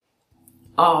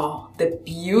Oh, the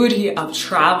beauty of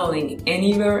traveling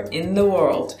anywhere in the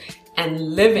world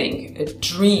and living a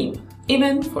dream,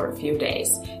 even for a few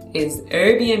days, is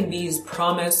Airbnb's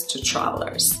promise to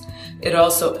travelers. It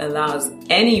also allows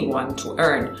anyone to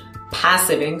earn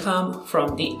passive income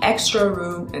from the extra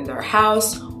room in their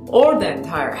house or the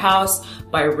entire house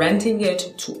by renting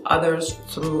it to others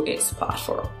through its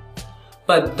platform.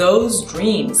 But those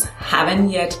dreams haven't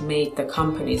yet made the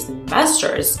company's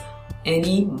investors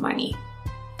any money.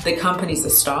 The company's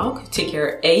stock,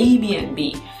 ticker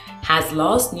Airbnb, has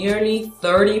lost nearly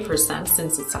 30%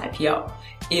 since its IPO,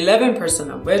 11%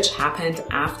 of which happened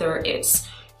after its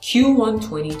Q1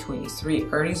 2023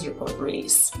 earnings report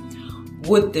release.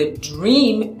 Would the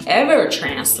dream ever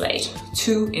translate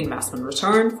to investment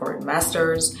return for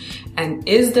investors? And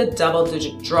is the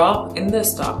double-digit drop in the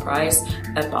stock price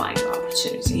a buying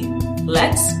opportunity?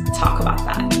 Let's talk about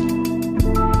that.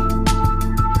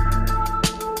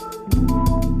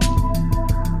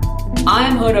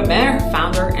 I'm Hoda Mer,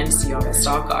 founder and CEO of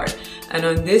StockGuard, and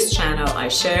on this channel I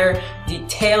share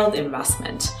detailed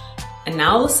investment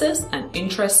analysis and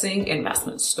interesting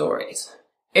investment stories.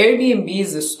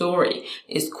 Airbnb's story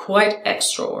is quite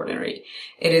extraordinary.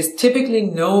 It is typically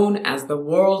known as the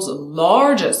world's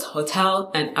largest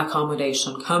hotel and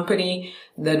accommodation company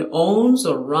that owns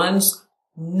or runs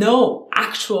no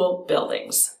actual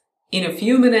buildings. In a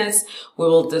few minutes, we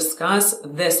will discuss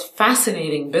this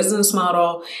fascinating business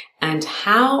model and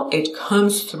how it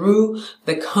comes through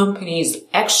the company's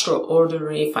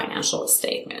extraordinary financial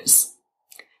statements.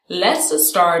 Let's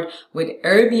start with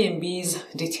Airbnb's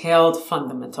detailed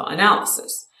fundamental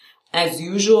analysis. As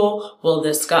usual, we'll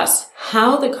discuss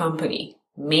how the company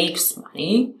makes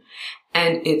money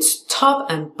and its top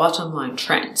and bottom line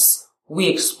trends. We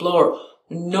explore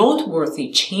noteworthy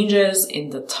changes in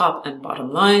the top and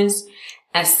bottom lines,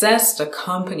 assess the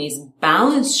company's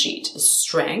balance sheet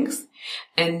strength,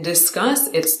 and discuss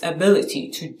its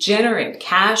ability to generate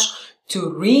cash to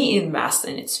reinvest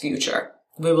in its future.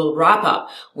 We will wrap up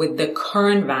with the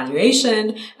current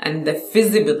valuation and the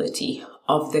feasibility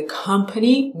of the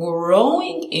company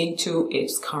growing into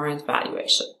its current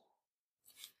valuation.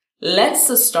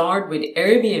 Let's start with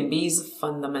Airbnb's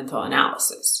fundamental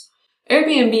analysis.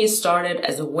 Airbnb started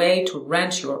as a way to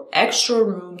rent your extra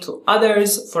room to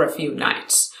others for a few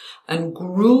nights and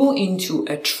grew into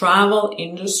a travel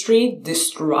industry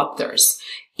disruptors,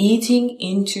 eating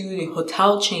into the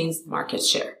hotel chain's market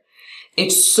share.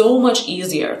 It's so much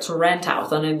easier to rent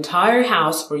out an entire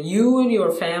house for you and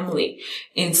your family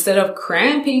instead of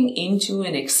cramping into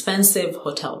an expensive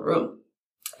hotel room.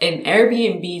 In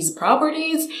Airbnb's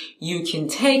properties, you can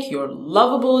take your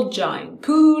lovable giant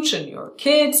pooch and your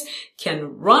kids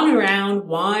can run around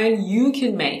while you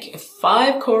can make a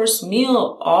 5-course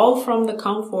meal all from the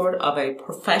comfort of a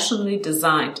professionally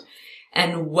designed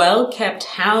and well-kept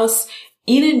house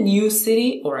in a new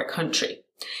city or a country.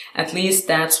 At least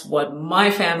that's what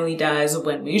my family does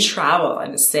when we travel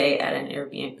and stay at an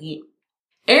Airbnb.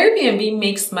 Airbnb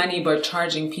makes money by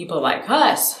charging people like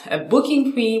us a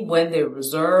booking fee when they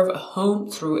reserve a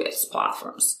home through its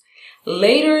platforms.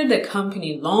 Later, the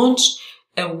company launched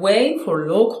a way for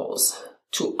locals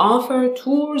to offer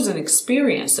tours and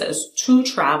experiences to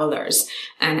travelers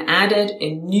and added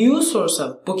a new source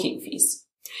of booking fees.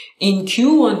 In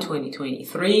Q1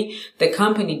 2023, the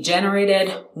company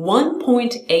generated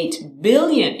 $1.8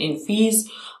 billion in fees,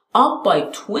 up by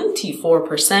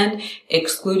 24%,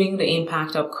 excluding the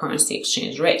impact of currency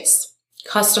exchange rates.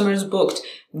 Customers booked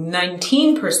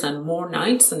 19% more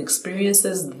nights and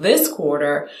experiences this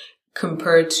quarter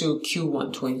compared to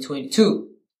Q1 2022.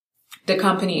 The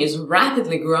company is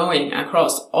rapidly growing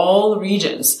across all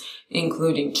regions,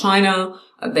 including China,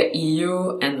 the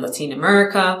EU, and Latin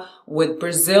America, with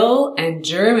Brazil and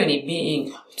Germany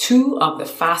being two of the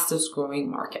fastest growing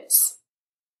markets.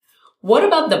 What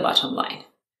about the bottom line?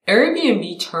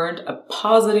 Airbnb turned a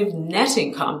positive net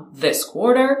income this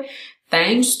quarter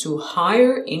thanks to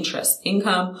higher interest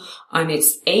income on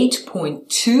its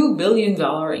 $8.2 billion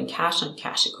in cash and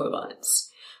cash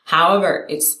equivalents. However,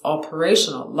 its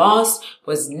operational loss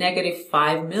was negative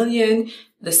 $5 million,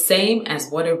 the same as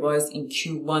what it was in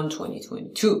Q1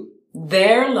 2022.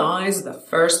 There lies the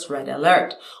first red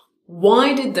alert.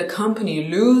 Why did the company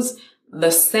lose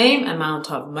the same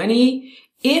amount of money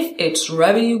if its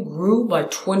revenue grew by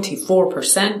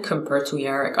 24% compared to a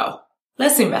year ago?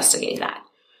 Let's investigate that.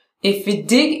 If we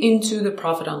dig into the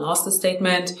profit and loss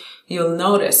statement, you'll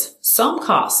notice some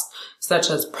costs,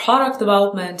 such as product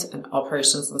development and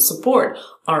operations and support,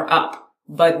 are up,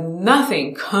 but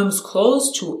nothing comes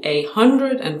close to a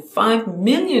 $105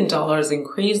 million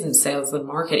increase in sales and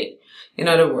marketing. In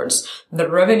other words, the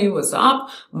revenue was up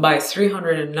by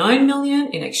 $309 million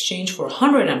in exchange for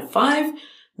 $105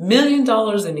 million in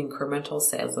incremental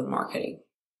sales and marketing.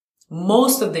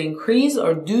 Most of the increase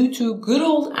are due to good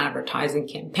old advertising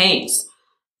campaigns.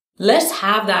 Let's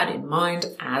have that in mind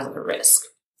as a risk.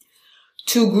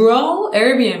 To grow,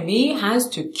 Airbnb has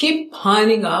to keep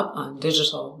piling up on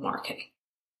digital marketing.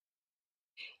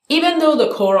 Even though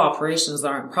the core operations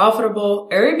are unprofitable,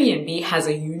 Airbnb has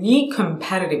a unique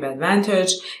competitive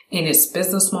advantage in its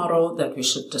business model that we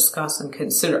should discuss and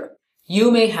consider.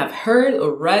 You may have heard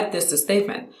or read this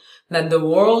statement that the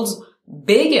world's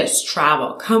biggest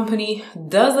travel company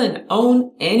doesn't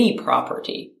own any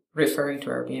property, referring to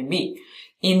Airbnb.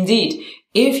 Indeed,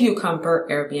 if you compare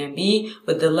Airbnb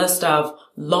with the list of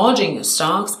lodging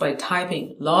stocks by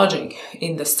typing lodging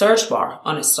in the search bar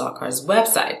on a stocker's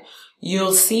website,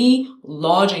 you'll see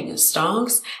lodging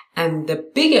stocks, and the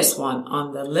biggest one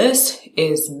on the list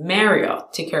is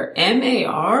Marriott, ticker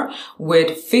MAR,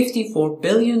 with $54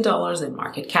 billion in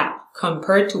market cap,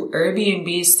 compared to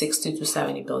Airbnb's $60 to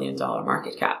 $70 billion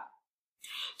market cap.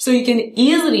 So you can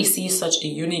easily see such a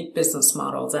unique business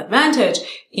model's advantage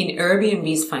in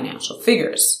Airbnb's financial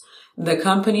figures. The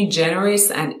company generates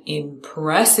an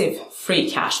impressive free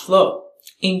cash flow.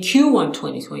 In Q1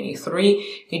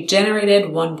 2023, it generated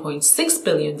 $1.6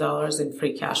 billion in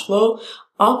free cash flow,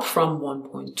 up from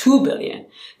 $1.2 billion.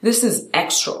 This is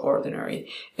extraordinary.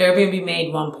 Airbnb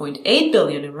made $1.8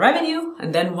 billion in revenue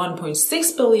and then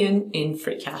 $1.6 billion in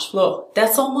free cash flow.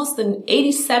 That's almost an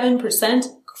 87%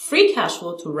 free cash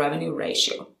flow to revenue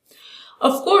ratio.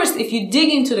 Of course, if you dig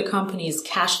into the company's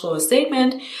cash flow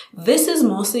statement, this is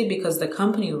mostly because the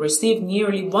company received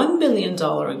nearly $1 billion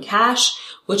in cash,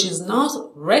 which is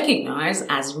not recognized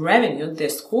as revenue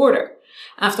this quarter.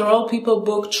 After all, people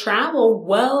book travel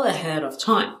well ahead of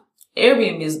time.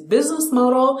 Airbnb's business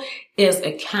model is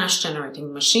a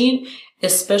cash-generating machine,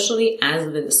 especially as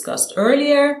we discussed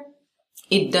earlier.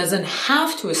 It doesn't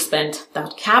have to spend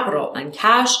that capital and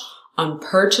cash on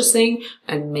purchasing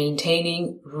and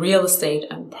maintaining real estate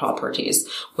and properties,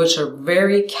 which are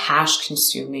very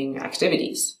cash-consuming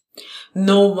activities.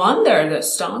 No wonder the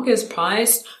stock is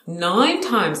priced 9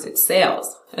 times its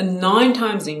sales. A 9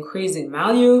 times increase in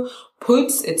value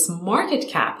puts its market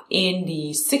cap in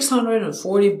the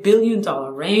 $640 billion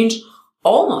range,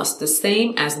 almost the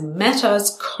same as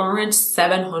Meta's current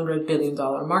 $700 billion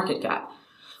market cap.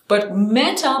 But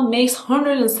Meta makes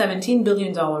 $117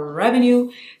 billion in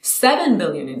revenue, $7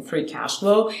 billion in free cash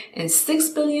flow, and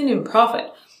 $6 billion in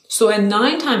profit. So at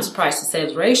 9 times price to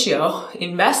sales ratio,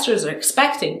 investors are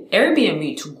expecting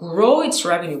Airbnb to grow its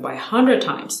revenue by 100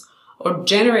 times, or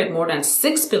generate more than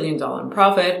 $6 billion in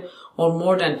profit, or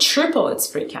more than triple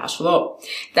its free cash flow.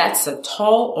 That's a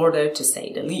tall order to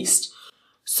say the least.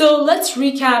 So let's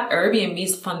recap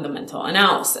Airbnb's fundamental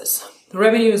analysis. The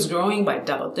revenue is growing by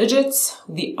double digits.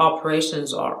 The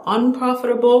operations are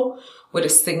unprofitable with a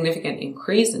significant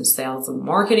increase in sales and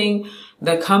marketing.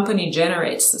 The company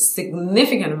generates a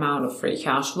significant amount of free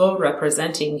cash flow,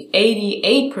 representing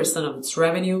 88% of its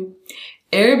revenue.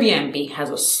 Airbnb has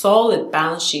a solid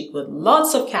balance sheet with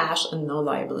lots of cash and no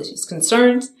liabilities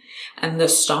concerns. And the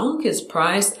stock is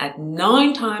priced at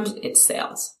 9 times its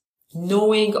sales.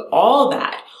 Knowing all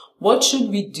that, what should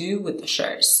we do with the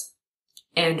shares?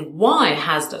 And why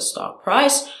has the stock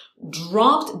price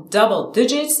dropped double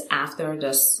digits after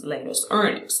this latest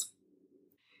earnings?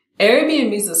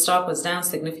 Airbnb's stock was down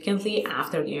significantly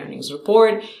after the earnings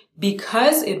report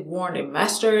because it warned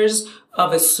investors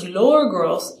of a slower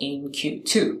growth in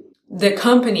Q2. The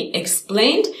company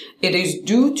explained it is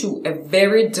due to a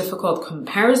very difficult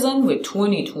comparison with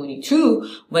 2022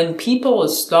 when people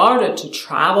started to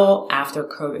travel after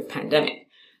COVID pandemic.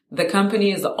 The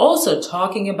company is also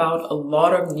talking about a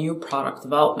lot of new product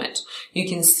development. You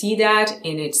can see that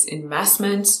in its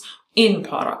investments in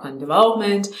product and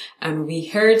development. And we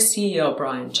heard CEO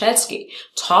Brian Chesky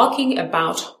talking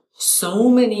about so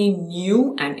many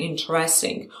new and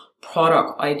interesting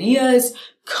product ideas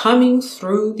coming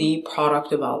through the product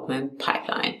development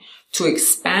pipeline to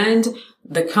expand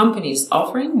the company's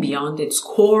offering beyond its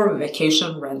core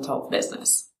vacation rental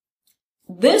business.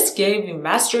 This gave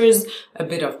investors a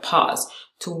bit of pause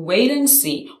to wait and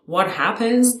see what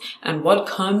happens and what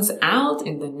comes out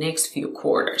in the next few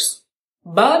quarters.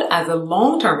 But as a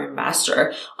long-term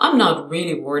investor, I'm not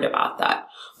really worried about that,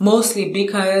 mostly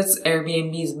because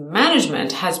Airbnb's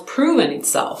management has proven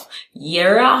itself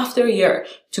year after year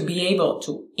to be able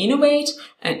to innovate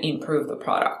and improve the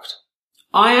product.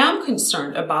 I am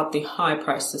concerned about the high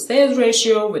price to sales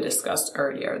ratio we discussed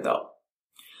earlier though.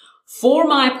 For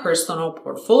my personal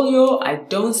portfolio, I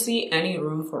don't see any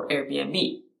room for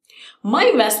Airbnb. My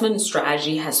investment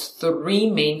strategy has three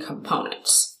main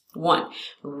components. 1,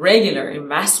 regular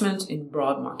investment in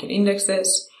broad market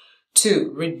indexes.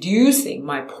 2, reducing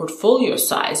my portfolio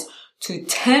size to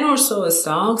 10 or so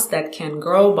stocks that can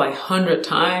grow by 100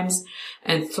 times.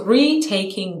 And 3,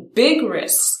 taking big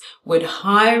risks with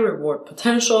high reward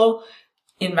potential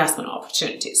investment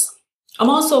opportunities. I'm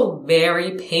also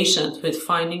very patient with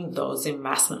finding those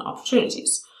investment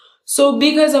opportunities. So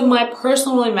because of my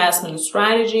personal investment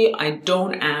strategy, I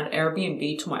don't add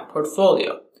Airbnb to my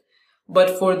portfolio.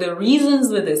 But for the reasons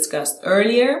we discussed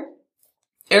earlier,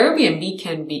 Airbnb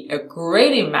can be a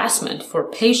great investment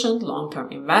for patient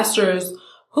long-term investors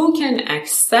who can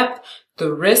accept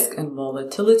the risk and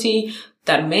volatility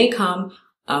that may come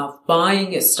of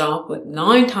buying a stock with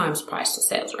 9 times price to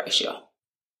sales ratio.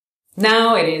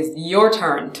 Now it is your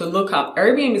turn to look up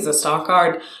Airbnb's stock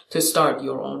card to start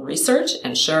your own research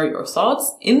and share your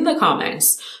thoughts in the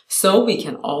comments so we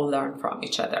can all learn from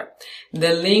each other.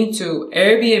 The link to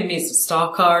Airbnb's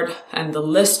stock card and the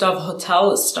list of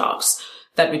hotel stocks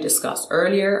that we discussed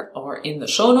earlier are in the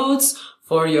show notes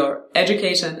for your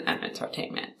education and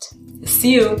entertainment.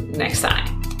 See you next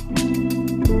time.